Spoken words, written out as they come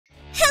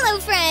Hello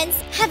friends!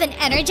 Have an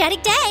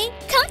energetic day!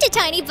 Come to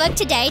Tiny Book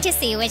today to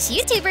see which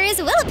YouTubers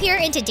will appear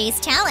in today's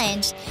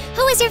challenge.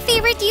 Who is your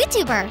favorite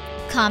YouTuber?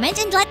 Comment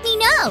and let me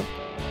know!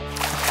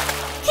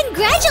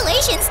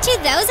 Congratulations to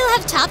those who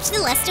have topped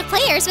the list of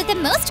players with the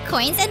most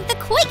coins and the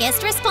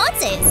quickest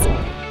responses!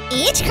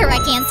 Each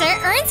correct answer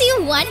earns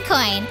you 1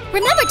 coin.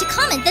 Remember to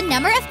comment the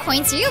number of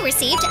coins you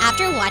received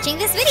after watching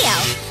this video.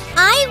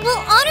 I will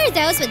honor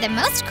those with the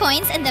most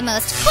coins and the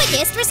most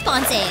quickest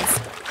responses.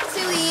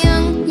 So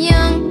young,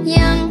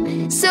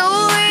 so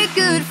we're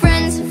good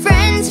friends.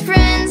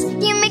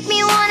 You make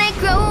me wanna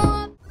grow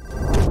up.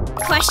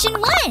 Question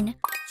 1.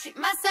 Treat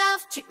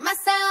myself,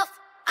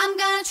 I'm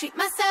gonna treat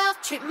myself.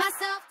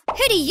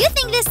 Who do you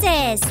think this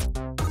is?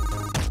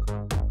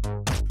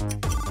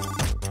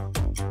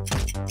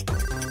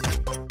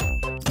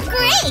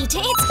 Great!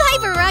 It's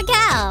Piper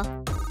Rogel!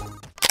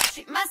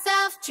 Treat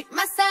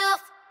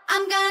myself,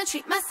 I'm gonna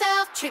treat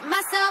myself tonight.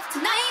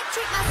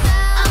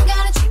 I'm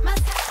gonna treat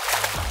myself.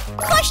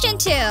 Question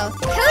 2.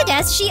 Who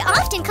does she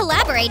often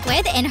collaborate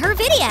with in her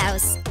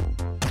videos?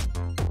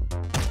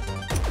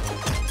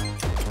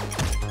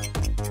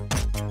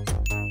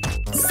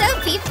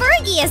 Sophie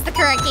Fergie is the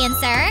correct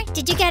answer.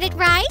 Did you get it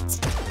right?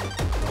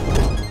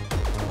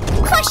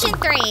 Question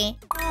 3.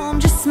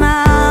 Just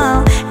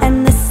smile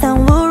and the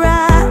sun will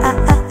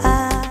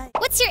rise.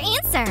 What's your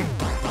answer?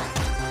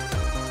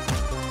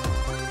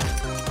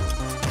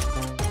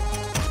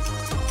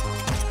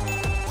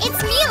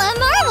 It's Mila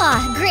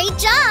Marwa! Great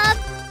job!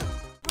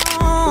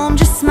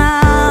 Just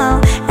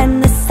smile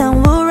and the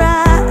sun will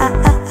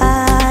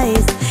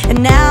rise,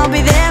 and I'll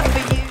be there for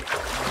you.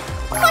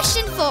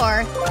 Question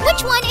 4.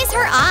 Which one is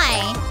her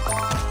eye?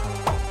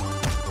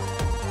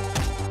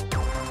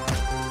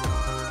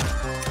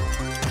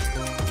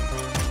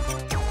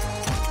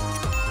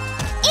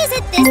 Is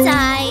it this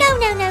eye?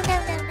 No.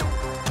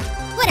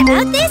 What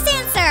about this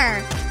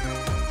answer?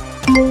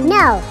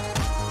 No.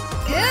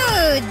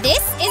 Ooh,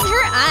 this is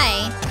her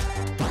eye.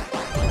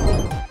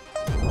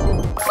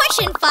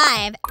 Question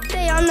 5.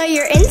 They all know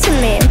you're into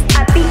me.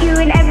 I beat you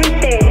in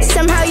everything.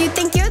 Somehow you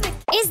think you're the...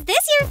 Is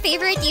this your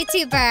favorite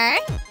YouTuber?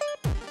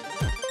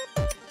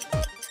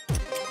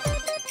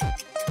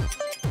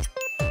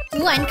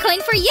 One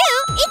coin for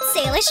you. It's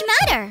Salish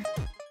Matter.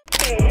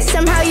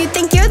 Somehow you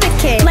think you're the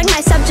king. Like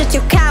my subject,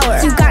 you cower.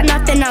 You got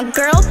nothing on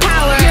girl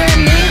power. You're a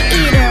meat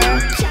eater.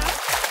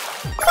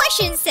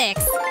 Question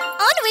 6.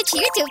 On which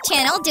YouTube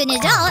channel do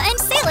Nidal and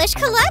Salish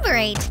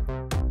collaborate?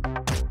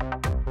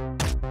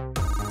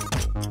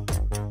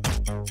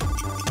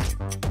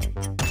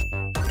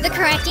 The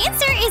correct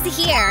answer is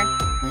here.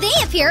 They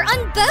appear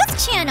on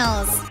both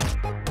channels.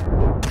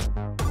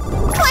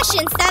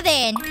 Question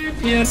 7.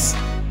 Yes.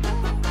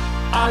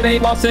 I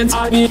made love since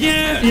I mean,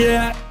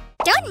 yeah.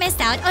 Don't miss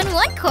out on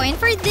 1 coin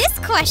for this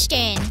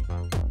question.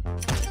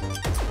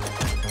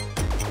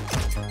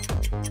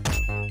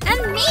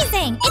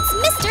 Amazing! It's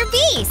Mr.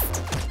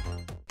 Beast!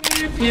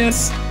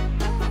 Yes.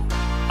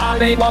 I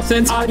made love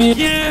since I mean,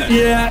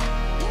 yeah.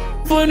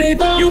 Funny,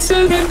 you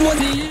said it was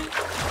the...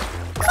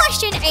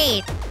 Question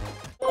 8.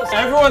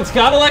 Everyone's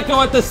gotta let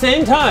go at the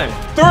same time.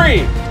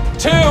 3,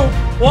 2,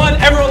 1.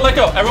 Everyone let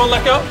go. Everyone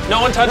let go.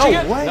 No one touching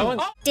it. No one.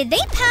 Did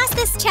they pass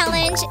this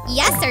challenge,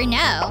 yes or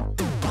no?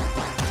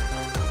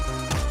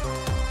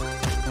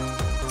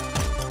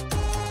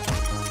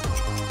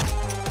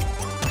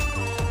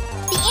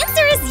 The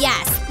answer is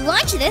yes.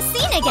 Watch this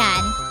scene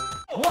again.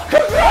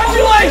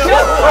 Congratulations!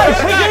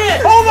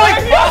 Oh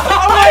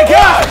my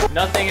god!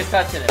 Nothing is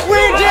touching it.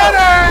 We did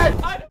it!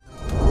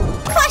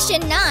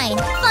 Question 9.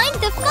 Find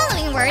the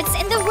following words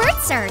in the word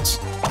search.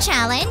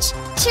 Challenge,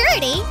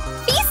 charity,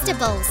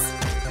 feastables.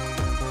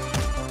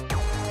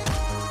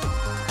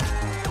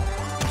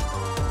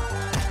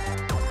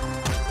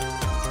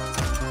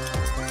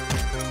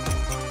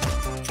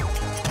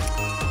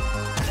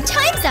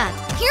 Time's up.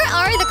 Here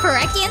are the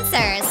correct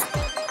answers.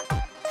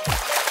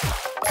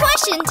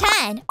 Question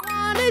 10.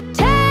 Wanna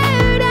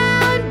tear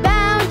down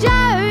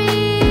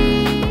boundaries.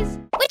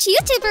 Which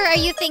YouTuber are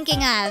you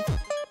thinking of?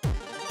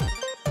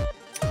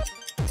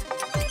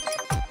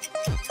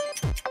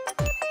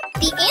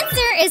 The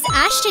answer is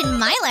Ashton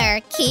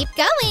Myler. Keep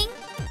going.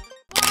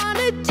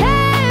 Wanna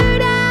tear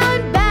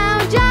down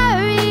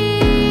boundaries.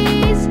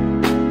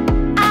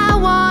 I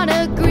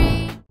wanna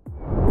agree.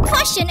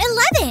 Question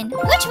 11.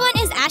 Which one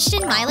is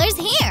Ashton Myler's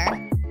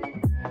hair?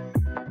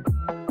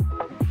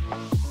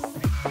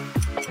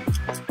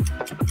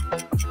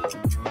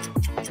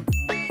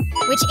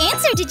 Which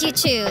answer did you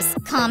choose?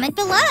 Comment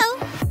below.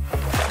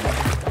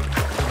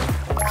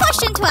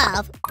 Question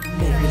 12.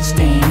 Marriage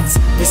dance,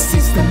 this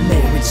is the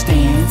marriage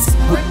dance.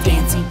 We're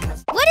dancing.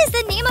 What is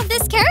the name of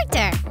this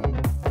character?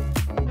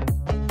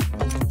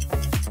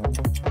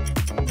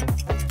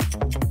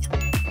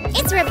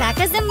 It's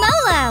Rebecca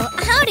Zamolo.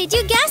 How did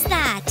you guess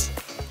that?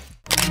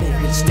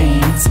 Marriage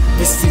dance,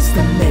 this is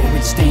the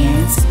marriage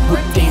dance.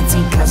 We're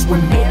dancing cause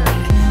we're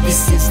married.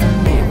 This is the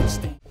marriage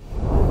dance.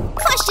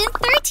 Question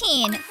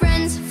 13.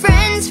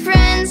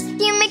 Friends,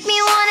 you make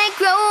me wanna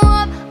grow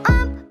up.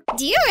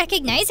 Do you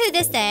recognize who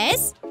this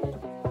is?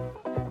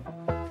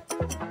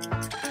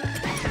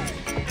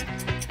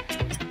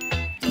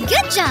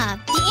 Good job!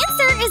 The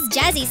answer is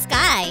Jazzy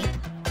Sky.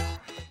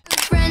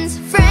 Friends,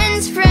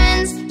 friends,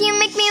 friends, you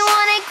make me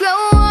wanna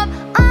grow up,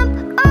 up,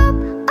 up,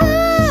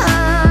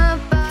 up.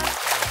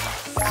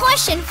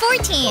 Question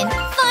 14.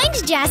 Find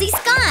Jazzy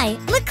Sky.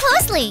 Look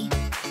closely.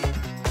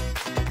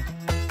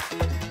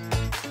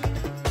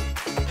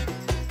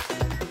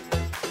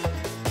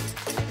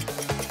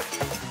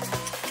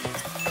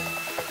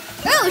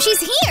 Oh,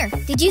 she's here!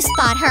 Did you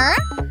spot her?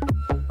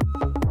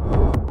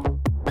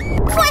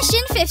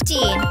 Question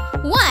 15.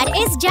 What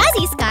is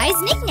Jazzy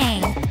Sky's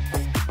nickname?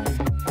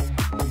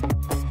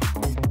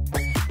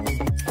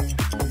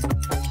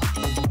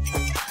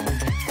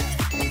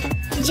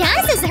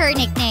 Jazz is her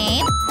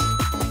nickname.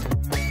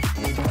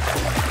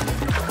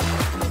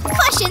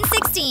 Question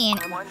 16.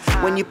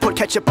 When you put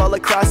ketchup all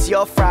across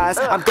your fries,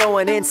 I'm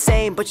going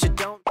insane, but you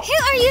don't. Who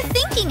are you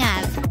thinking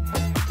of?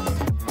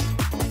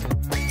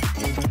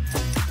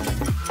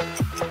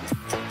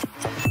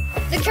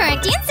 The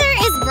correct answer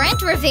is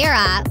Brent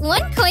Rivera.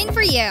 1 coin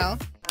for you.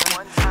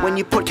 When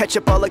you put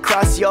ketchup all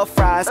across your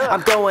fries,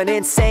 I'm going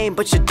insane,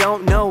 but you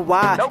don't know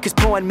why. Cause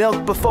pouring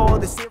milk before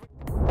the cereal.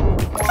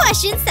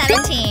 Question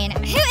 17.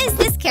 Who is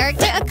this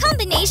character a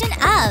combination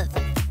of?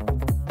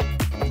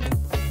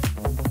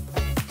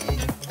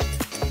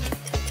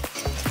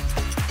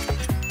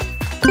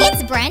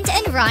 It's Brent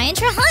and Ryan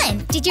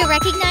Trahan. Did you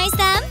recognize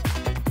them?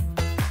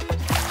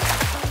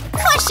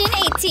 Question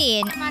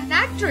 18. I'm an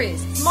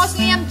actress.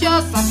 Mostly I'm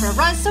just a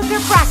Ferran soccer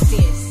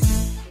practice.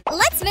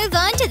 Let's move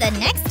on to the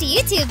next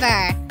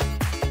YouTuber.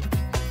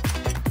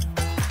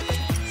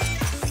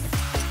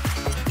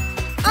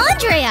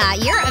 Andrea,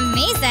 you're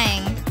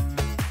amazing.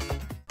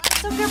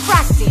 Soccer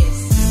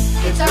practice.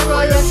 It's a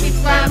royalty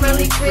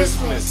family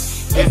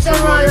Christmas. It's a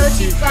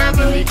royalty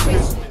family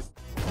Christmas.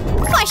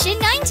 Question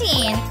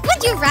 19.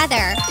 Would you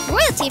rather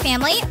royalty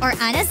family or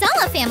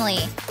Anazala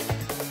family?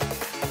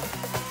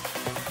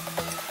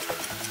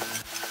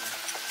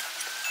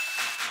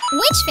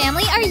 Which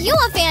family are you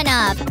a fan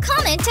of?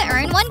 Comment to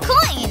earn 1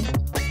 coin.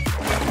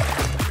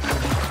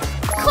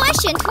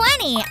 Question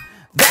 20.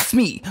 That's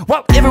me.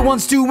 While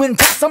everyone's doing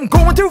tests, I'm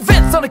going through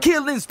vents on a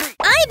killing spree.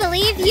 I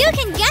believe you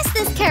can guess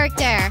this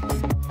character.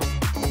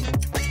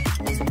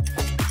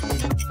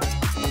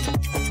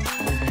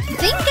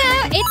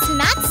 Bingo! It's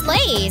Matt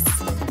Slays.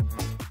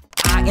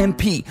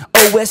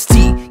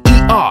 IMPOSTER.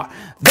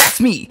 That's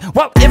me.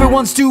 While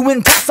everyone's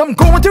doing tests, I'm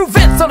going through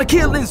vents on a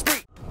killing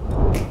spree.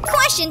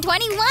 Question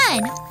 21.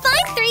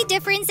 Find 3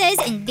 differences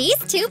in these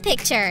 2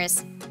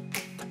 pictures.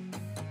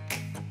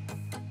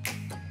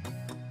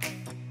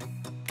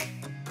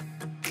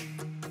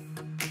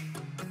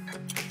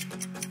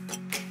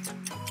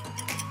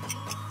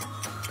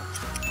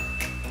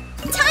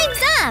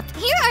 Time's up!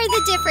 Here are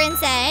the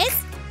differences.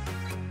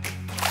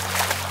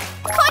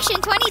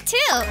 Question 22.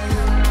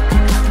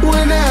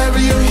 Whenever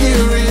you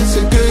hear it's a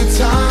good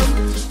time.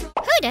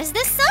 Who does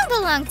this song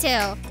belong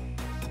to?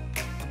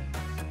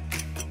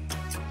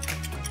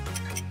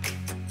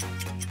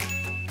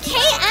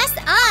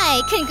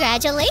 KSI!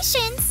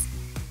 Congratulations!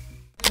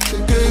 It's a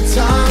good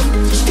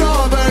time.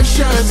 Strawberry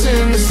shirts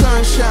in the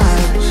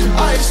sunshine.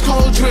 Ice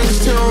cold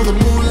drinks till the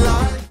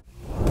moonlight.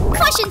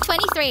 Question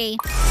 23.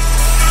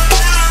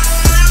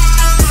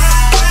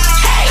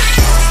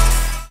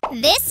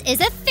 This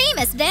is a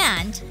famous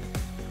band.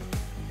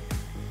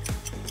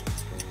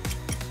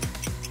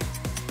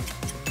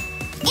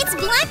 It's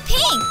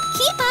Blackpink.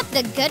 Keep up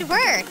the good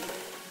work.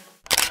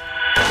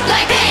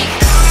 Blackpink!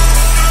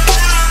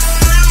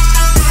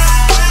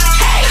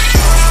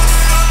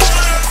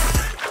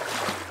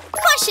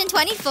 Question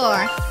 24.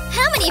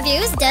 How many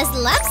views does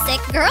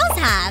Lovesick Girls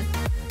have?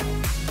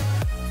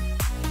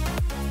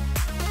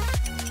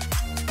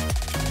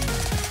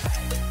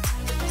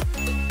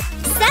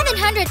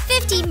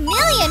 $750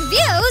 million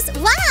views!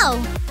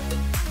 Wow!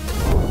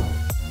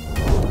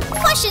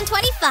 Question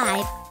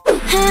 25.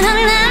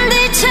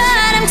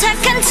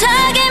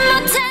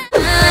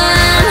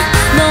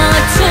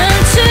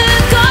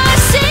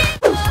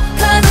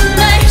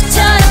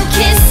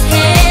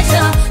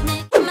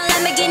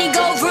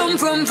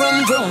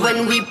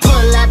 When we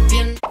pull up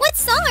in. What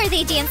song are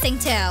they dancing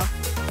to?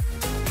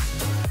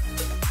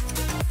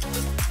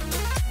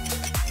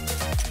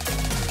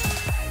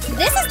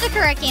 This is the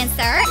correct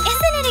answer.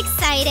 Isn't it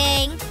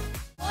exciting?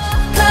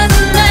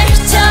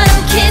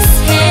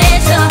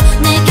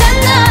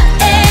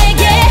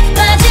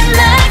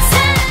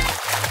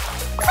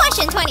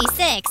 Question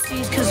 26.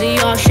 Cause of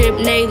your ship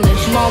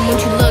Nalish. Mom, when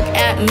you look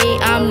at me,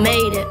 I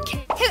made it.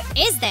 Who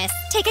is this?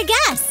 Take a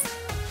guess.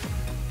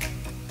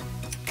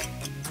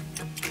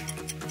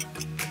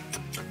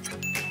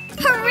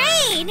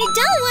 Hooray!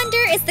 Nidal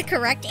Wonder is the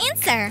correct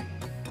answer.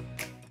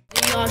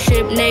 Your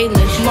ship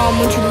Nalish. Mom,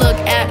 when you look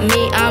at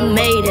me, I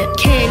made it.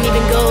 Can't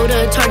even go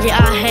to Target,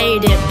 I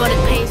hate it, but it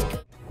pays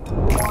good.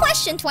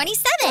 Question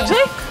 27.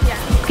 Yeah.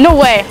 No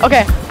way.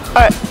 Okay.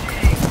 Alright.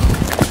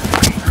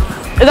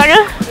 Is that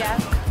good? Yeah.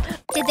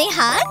 Did they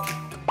hug?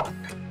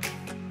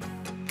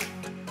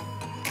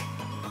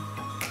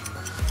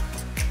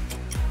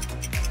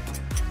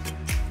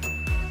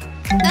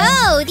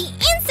 Oh, the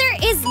answer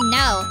is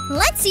no.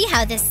 Let's see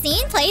how this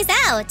scene plays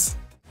out.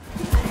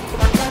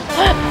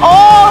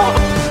 Oh!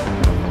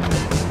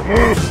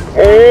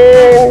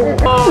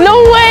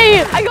 No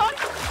way! I got it!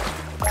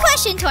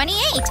 Question 28.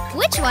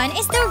 Which one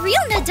is the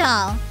real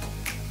Nidal?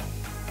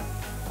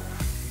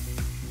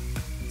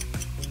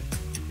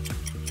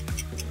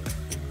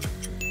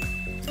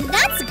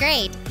 That's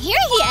great. Here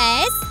he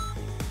is.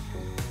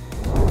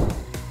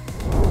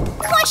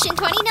 Question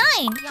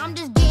 29. I'm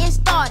just getting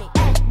started.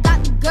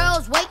 Got the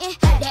girls waiting,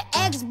 the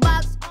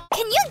Xbox.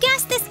 Can you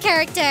guess this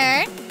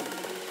character?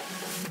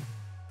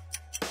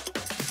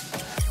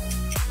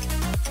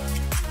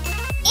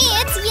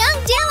 It's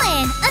young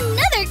Dylan.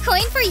 Another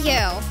coin for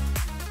you.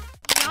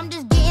 I'm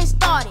just getting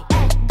started.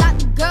 Got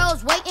the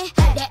girls waiting,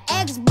 the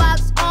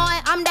Xbox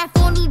on. I'm that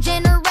full new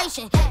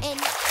generation. And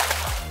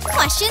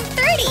Question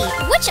 30.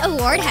 Which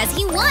award has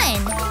he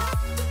won?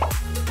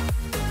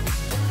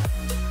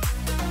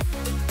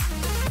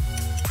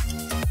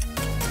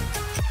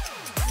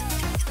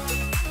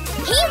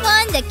 He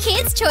won the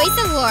Kids' Choice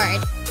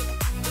Award.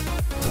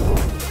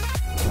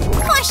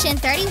 Question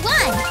 31.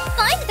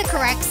 Find the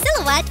correct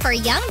silhouette for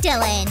young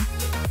Dylan.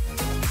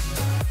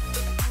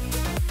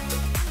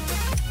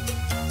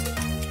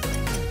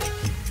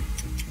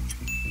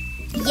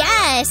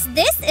 Yes,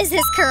 this is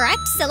his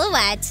correct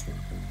silhouette.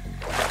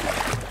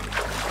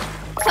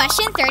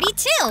 Question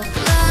 32.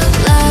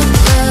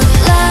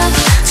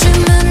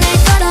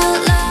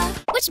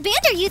 Which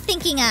band are you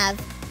thinking of?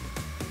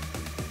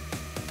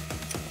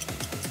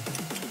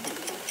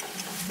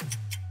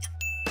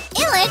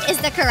 Illit is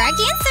the correct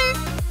answer.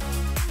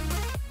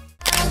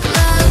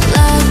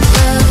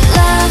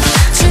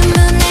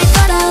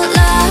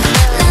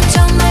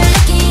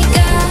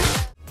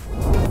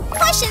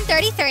 Question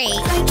 33.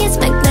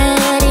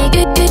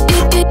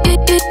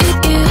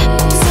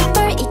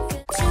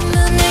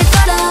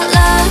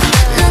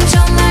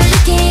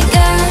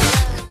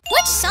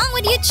 Which song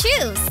would you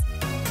choose?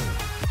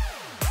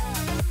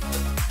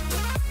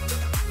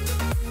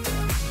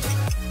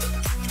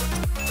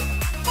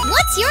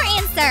 What's your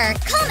answer?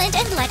 Comment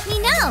and let me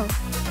know.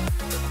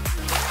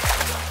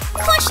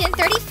 Question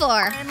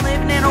 34. I'm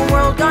living in a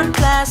world on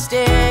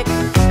plastic.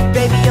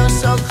 Baby, you're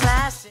so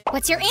classic.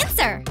 What's your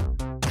answer?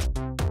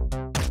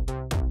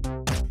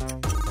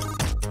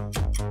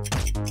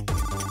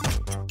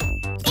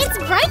 It's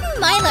Bryton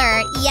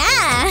Myler.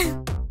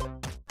 Yeah.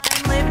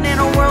 I'm living in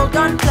a world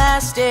on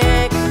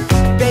plastic.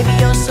 Baby,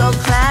 you're so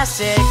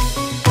classic.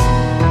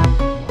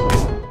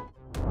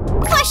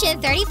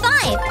 Question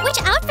 35. Which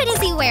outfit is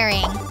he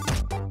wearing?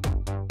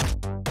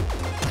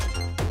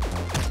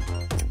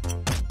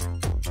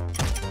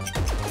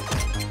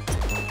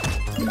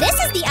 This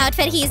is the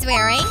outfit he's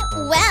wearing.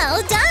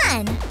 Well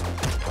done!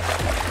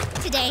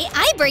 Today,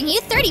 I bring you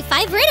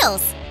 35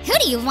 riddles. Who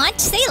do you want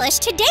Salish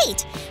to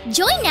date?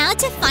 Join now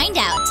to find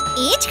out.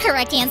 Each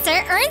correct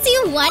answer earns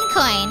you 1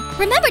 coin.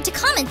 Remember to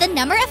comment the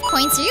number of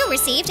coins you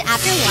received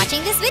after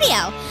watching this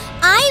video.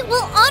 I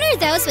will honor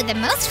those with the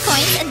most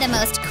coins and the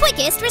most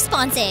quickest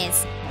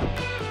responses.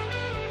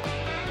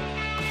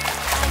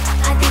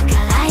 I think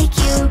I like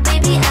you,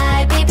 baby.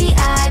 Baby,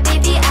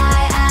 baby,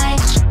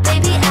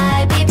 baby,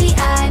 baby,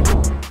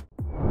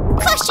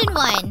 Question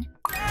 1.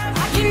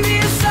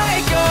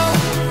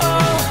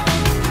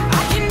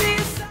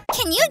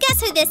 Can you guess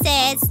who this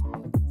is?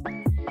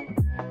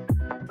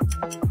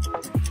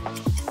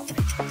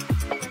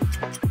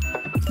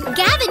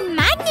 Gavin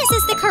Magnus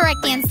is the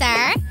correct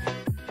answer.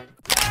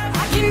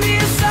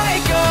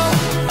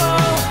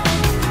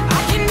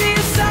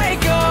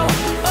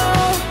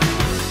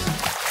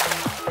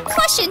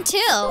 Question 2.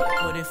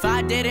 But if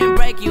I didn't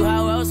break you,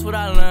 how else would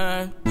I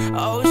learn?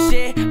 Oh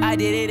shit, I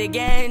did it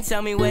again.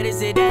 Tell me where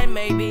does it end?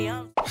 Maybe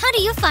I'm... How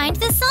do you find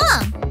the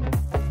song?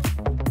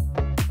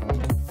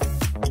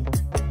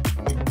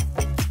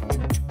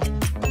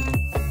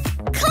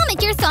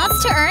 Comment your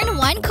thoughts to earn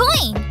 1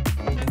 coin.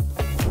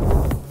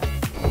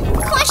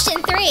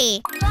 Question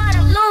 3.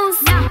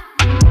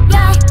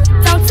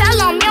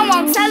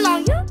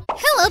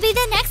 Who will be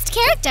the next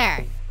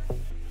character?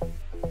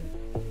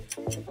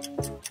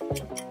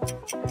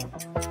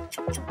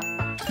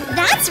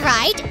 That's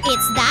right,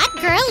 it's that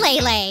girl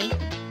Lele.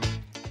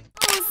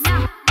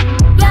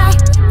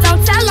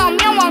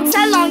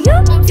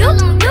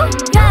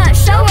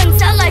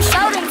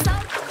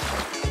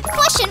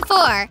 Question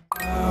 4.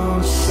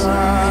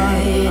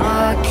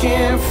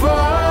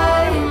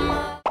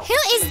 Who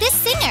is this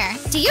singer?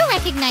 Do you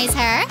recognize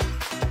her?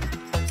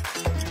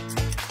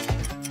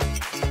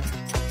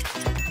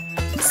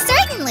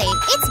 Certainly,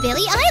 it's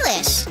Billie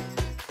Eilish.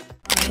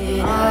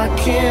 I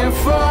can't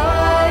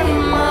find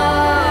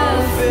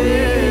my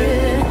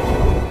fear.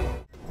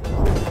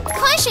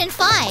 Question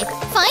 5.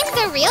 Find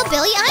the real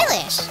Billie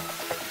Eilish.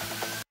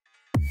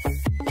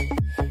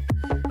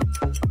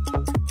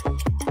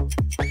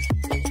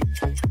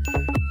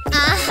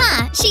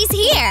 Aha! She's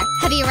here!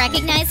 Have you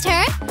recognized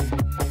her?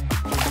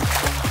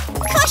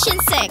 Question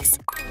 6.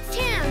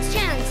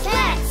 Chance,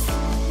 let's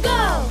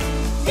go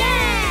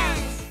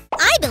dance!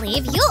 I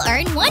believe you'll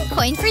earn 1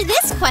 coin for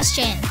this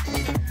question.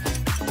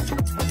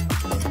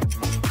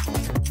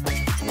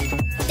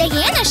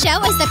 Diana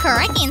Show is the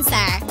correct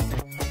answer.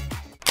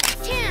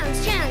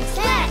 Chance,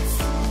 let's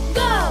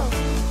go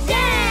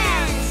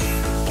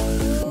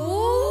dance!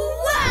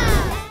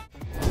 Wow!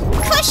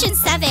 Question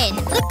 7.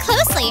 Look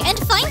closely and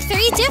find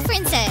 3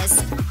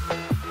 differences.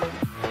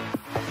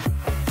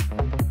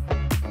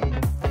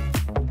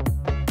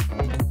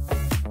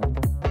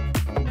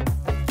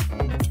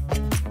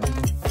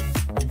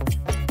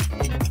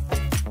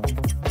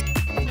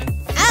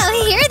 Oh,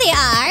 here they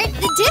are.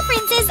 The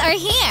differences are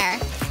here.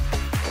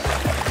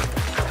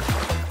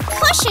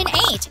 Question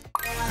 8.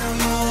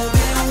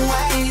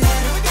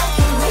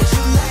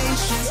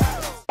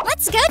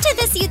 Let's go to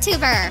this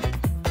YouTuber.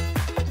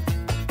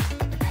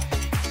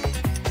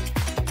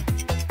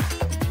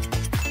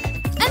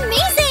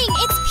 Amazing!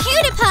 It's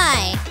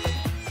PewDiePie!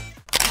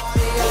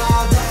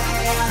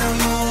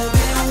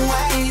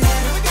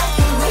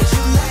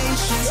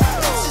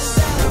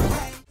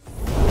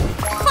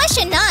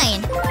 Question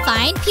 9.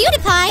 Find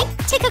PewDiePie.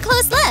 Take a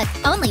close look.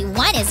 Only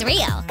one is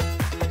real.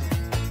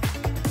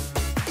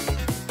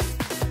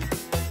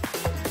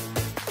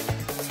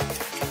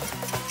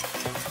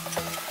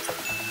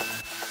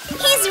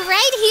 He's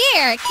right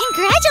here!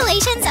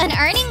 Congratulations on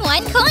earning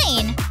 1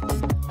 coin!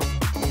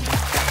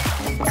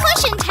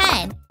 Question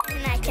 10.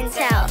 I can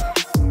tell.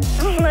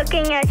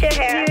 Looking at your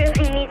hair, you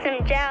really need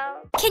some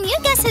gel. Can you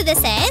guess who this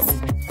is?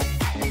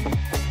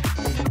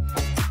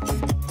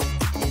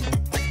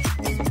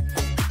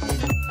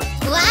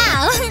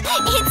 Wow!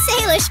 It's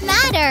Salish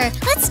Matter!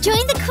 Let's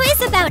join the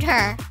quiz about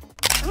her!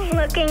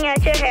 Looking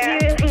at your hair,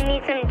 you really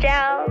need some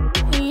gel.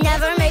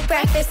 Never make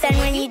breakfast, and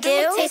when you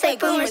do, tastes like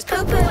Boomer's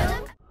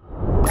poo-poo.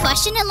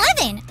 Question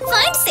 11.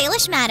 Find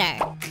Salish Matter.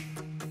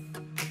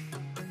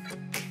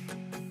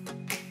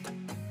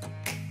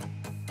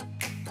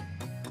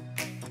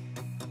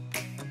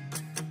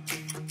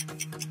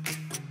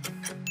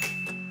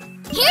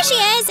 Here she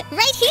is,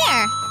 right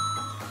here.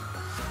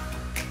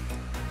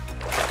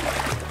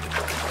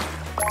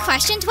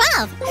 Question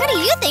 12. Who do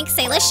you think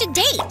Salish should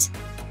date?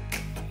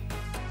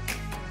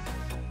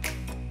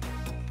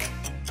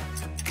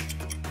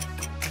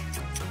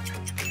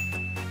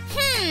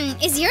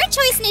 Is your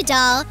choice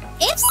Nidal?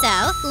 If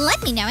so,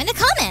 let me know in the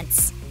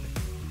comments.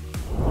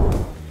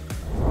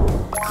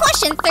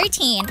 Question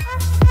 13.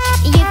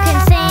 You can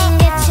sing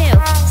it too,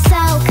 so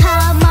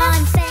come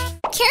on, sing.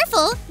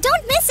 Careful,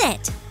 don't miss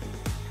it.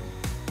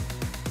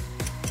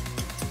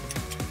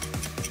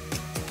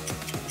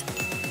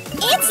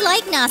 It's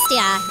like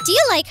Nastya. Do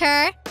you like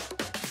her?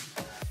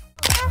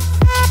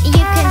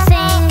 You can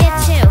sing it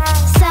too,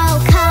 so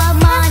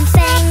come on,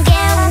 sing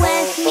it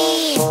with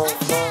me.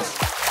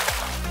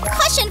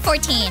 Question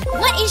 14.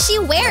 What is she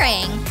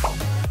wearing?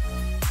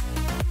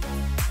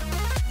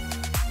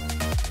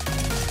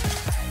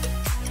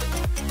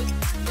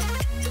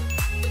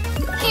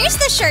 Here's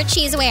the shirt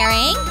she's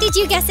wearing. Did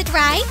you guess it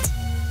right?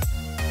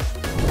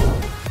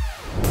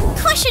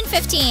 Question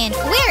 15.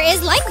 Where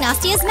is like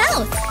Nastya's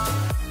mouth?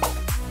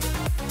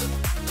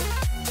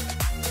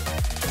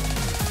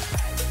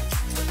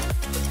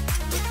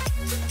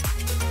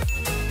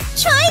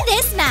 Try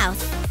this mouth.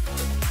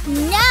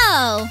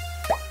 No!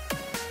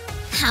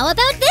 How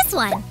about this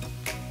one?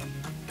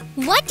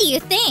 What do you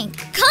think?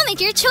 Comment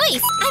your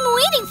choice. I'm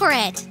waiting for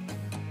it.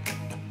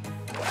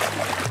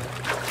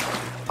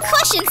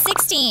 Question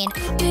 16.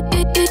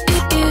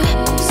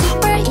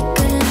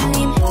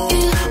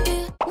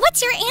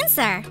 What's your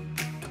answer?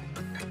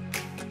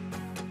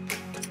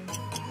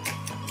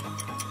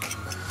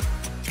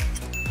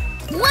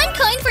 One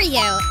coin for you.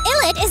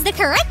 Illit is the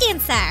correct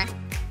answer.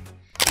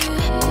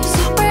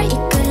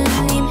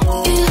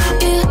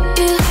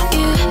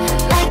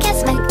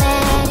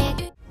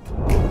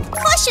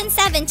 Question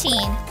 17.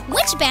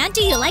 Which band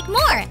do you like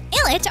more,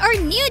 Illit or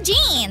New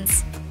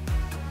Jeans?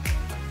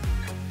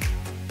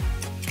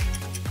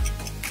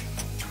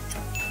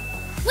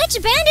 Which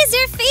band is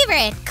your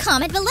favorite?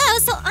 Comment below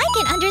so I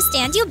can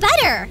understand you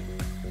better.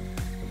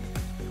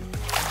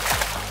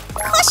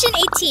 Question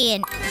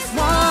 18.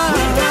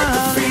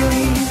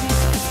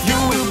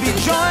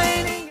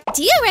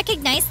 Do you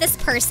recognize this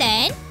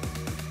person?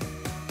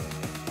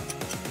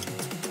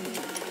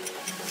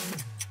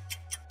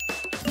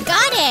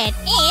 Got it!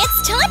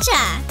 It's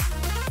Tacha!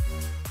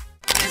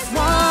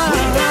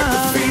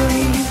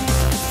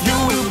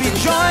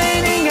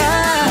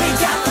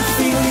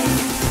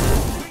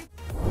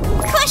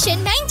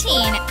 Question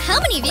 19. How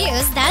many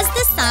views does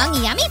the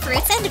song Yummy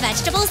Fruits and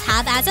Vegetables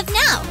have as of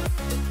now?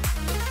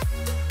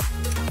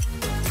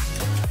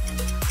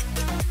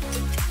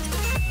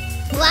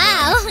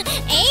 Wow!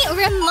 A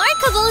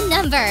remarkable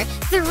number!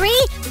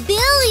 3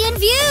 billion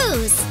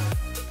views!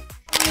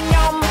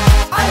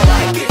 I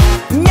like it.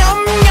 Yum,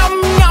 yum,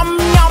 yum,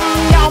 yum,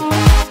 yum.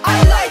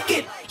 I like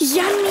it.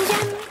 Yummy,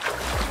 yummy.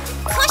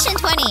 Question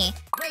 20.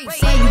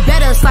 Say you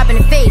better slap in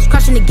the face,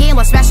 crushing the game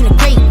while smashing the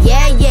crate.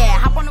 Yeah, yeah.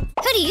 Hop on the.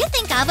 Who do you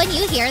think of when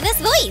you hear this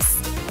voice?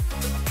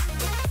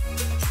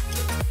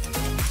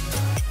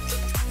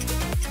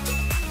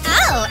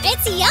 Oh,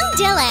 it's young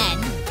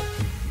Dylan.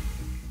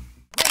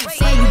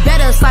 Say you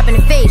better slap in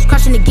the face,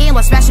 crushing the game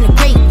while smashing the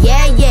crate.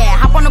 Yeah, yeah.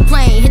 Hop on the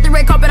plane, hit the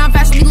red carpet.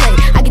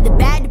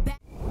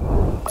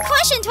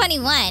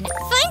 21.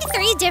 Find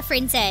 3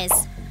 differences.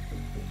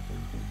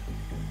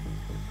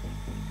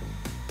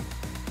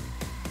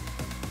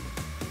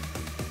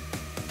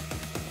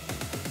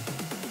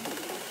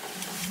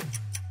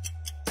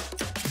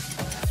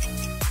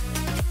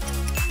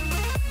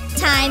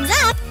 Time's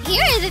up!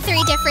 Here are the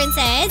 3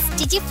 differences.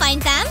 Did you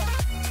find them?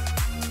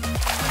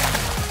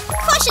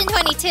 Question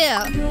 22.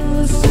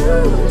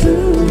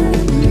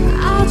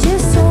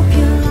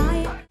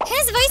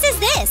 Whose voice is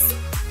this?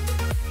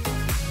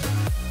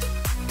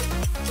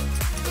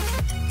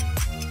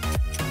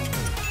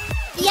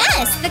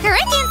 Yes, the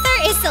correct answer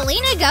is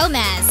Selena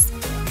Gomez.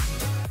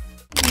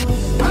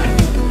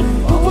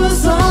 What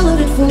was all of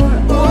it for?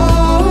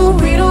 Oh,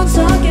 we don't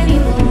talk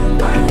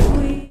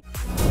anymore.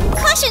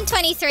 Question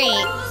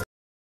 23.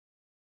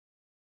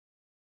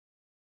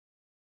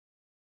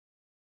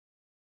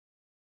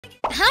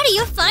 How do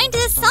you find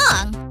this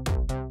song?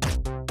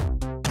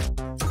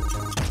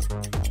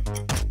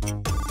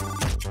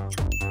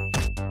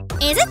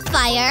 Is it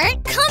fire?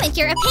 Comment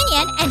your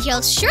opinion and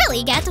you'll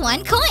surely get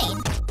 1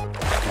 coin.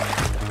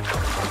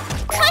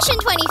 Question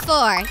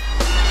 24.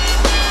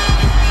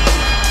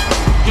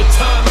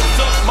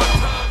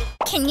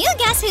 Can you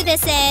guess who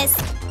this is?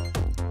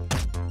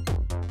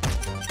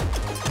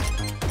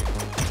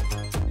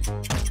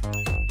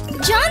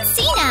 John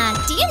Cena.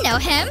 Do you know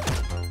him?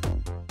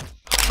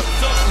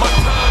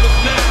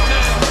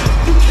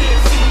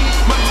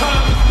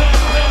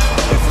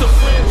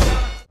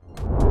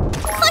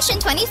 Question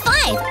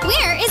 25.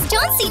 Where is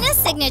John Cena's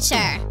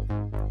signature?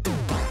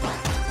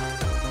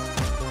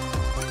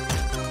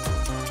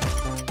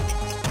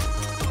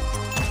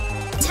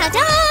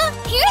 Ta-da!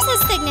 Here's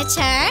his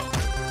signature.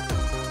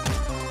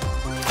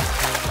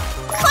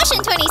 Question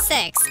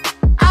 26.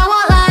 I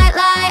won't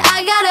lie, I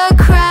got a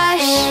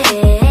crush.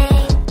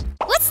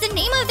 What's the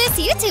name of this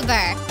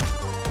YouTuber?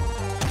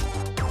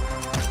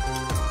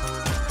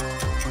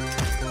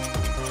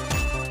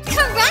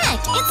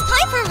 Correct! It's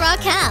Piper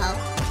Raquel.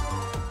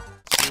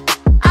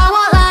 I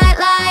won't lie,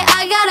 I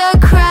got a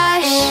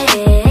crush.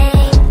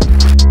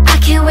 I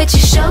can't wait to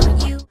show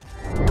you.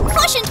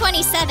 Question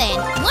 27.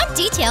 What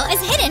detail is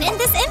hidden in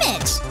this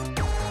image?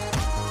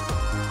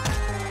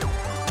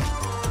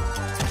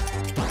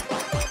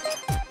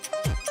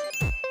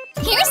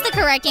 Here's the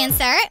correct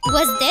answer.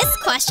 Was this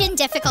question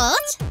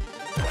difficult?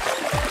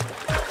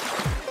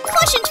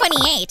 Question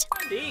 28.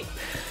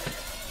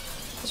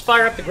 Let's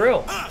fire up the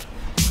grill.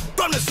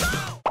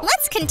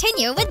 Let's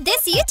continue with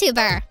this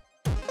YouTuber.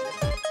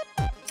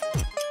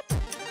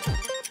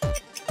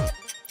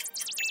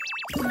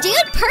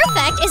 Dude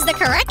Perfect is the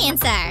correct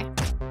answer.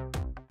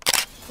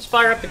 Let's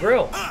fire up the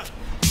grill.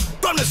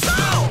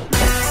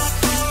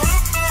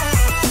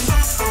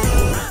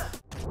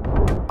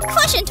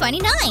 Question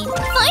 29.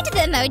 Find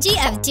the emoji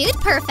of Dude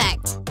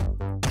Perfect.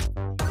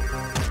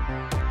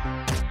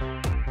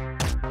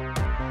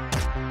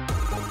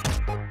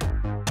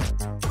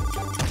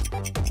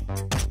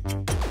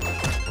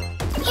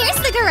 Here's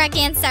the correct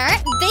answer.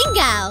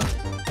 Bingo!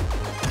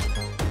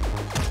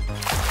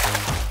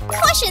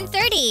 Question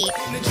 30.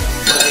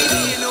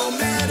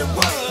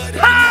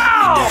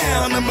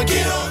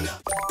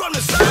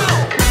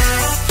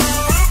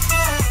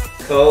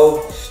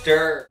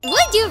 Coaster.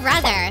 Would you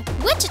rather?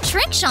 Which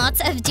trick shots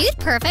of Dude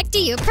Perfect do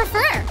you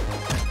prefer?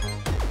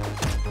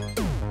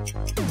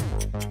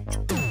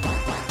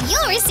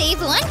 You'll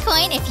receive 1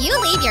 coin if you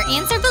leave your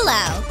answer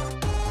below.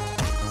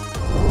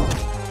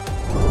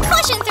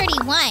 Question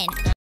 31.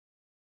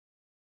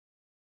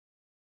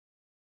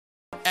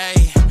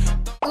 Hey.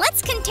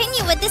 Let's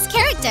continue with this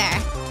character.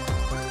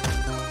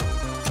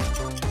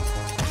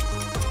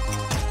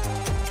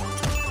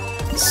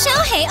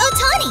 Shohei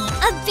Ohtani,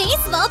 a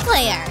baseball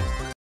player.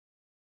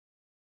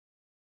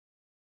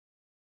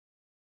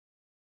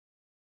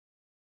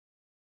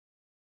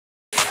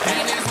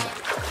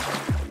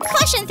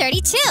 Question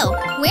 32.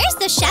 Where's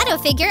the shadow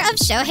figure of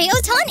Shohei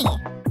Ohtani?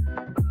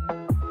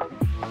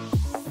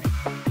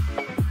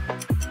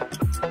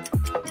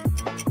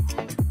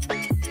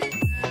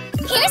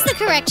 Here's the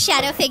correct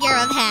shadow figure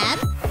of him.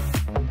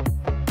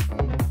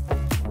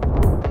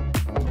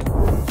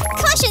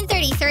 Question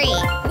 33.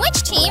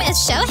 Which team is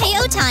Shohei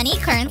Ohtani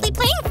currently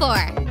playing for?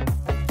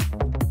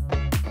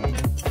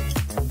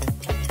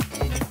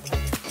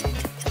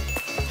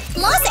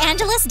 Los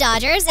Angeles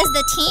Dodgers is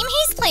the team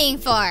he's playing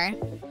for.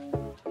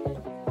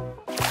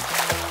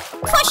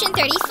 Question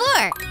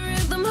 34.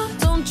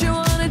 Don't you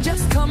wanna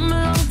just come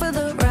along for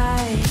the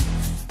ride?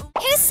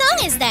 Whose song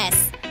is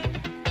this?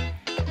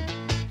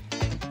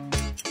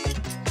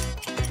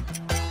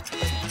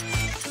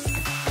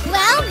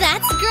 Well,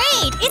 that's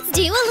great! It's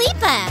Dua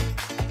Lipa!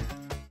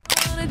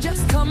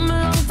 Just come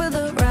along for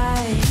the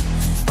ride.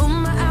 Oh,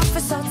 my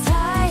outfit's all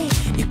tight.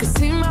 You can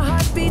see my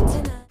heartbeat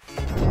tonight.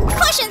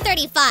 Question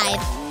 35.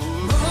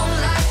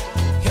 Moonlight,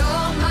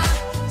 you're my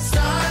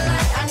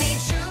starlight. I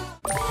need you.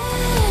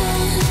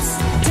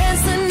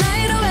 Dance the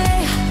night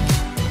away.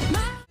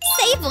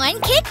 Save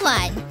 1, kick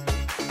 1.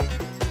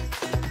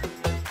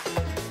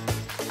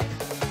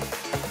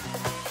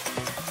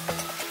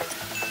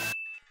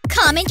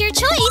 Comment your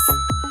choice.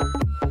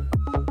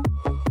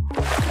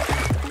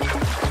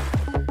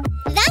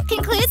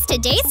 concludes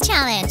today's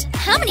challenge.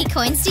 How many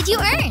coins did you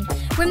earn?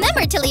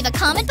 Remember to leave a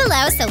comment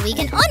below so we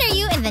can honor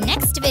you in the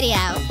next video.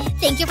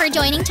 Thank you for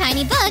joining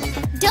Tiny Book.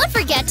 Don't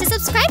forget to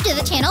subscribe to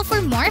the channel for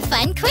more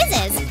fun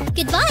quizzes.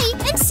 Goodbye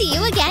and see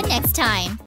you again next time.